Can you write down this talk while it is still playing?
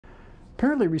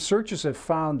Apparently, researchers have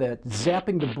found that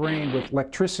zapping the brain with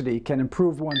electricity can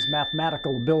improve one's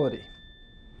mathematical ability.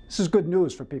 This is good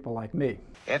news for people like me.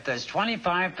 If there's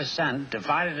 25%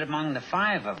 divided among the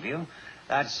 5 of you,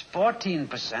 that's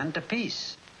 14%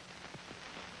 apiece.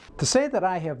 To say that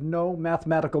I have no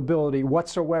mathematical ability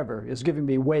whatsoever is giving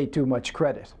me way too much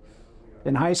credit.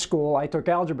 In high school, I took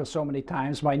algebra so many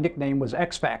times, my nickname was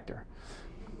X Factor.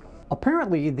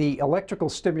 Apparently, the electrical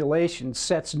stimulation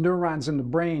sets neurons in the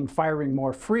brain firing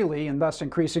more freely and thus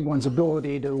increasing one's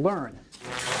ability to learn.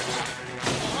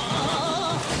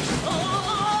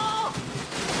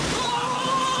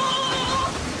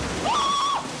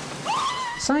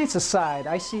 Science aside,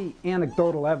 I see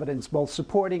anecdotal evidence both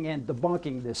supporting and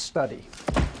debunking this study.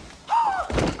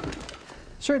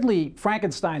 Certainly,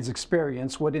 Frankenstein's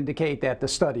experience would indicate that the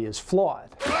study is flawed.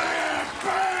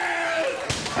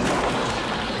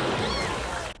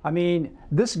 I mean,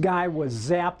 this guy was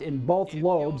zapped in both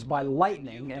lobes by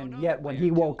lightning, and yet when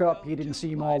he woke up, he didn't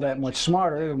seem all that much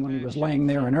smarter than when he was laying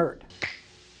there inert.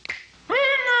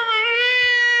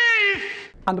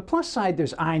 On the plus side,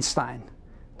 there's Einstein.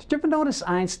 Did you ever notice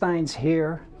Einstein's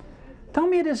hair? Tell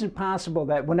me it isn't possible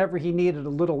that whenever he needed a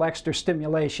little extra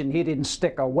stimulation, he didn't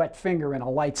stick a wet finger in a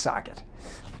light socket.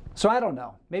 So I don't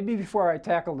know. Maybe before I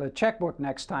tackle the checkbook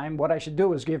next time, what I should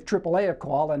do is give AAA a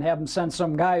call and have them send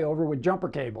some guy over with jumper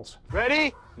cables.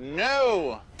 Ready?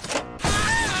 No!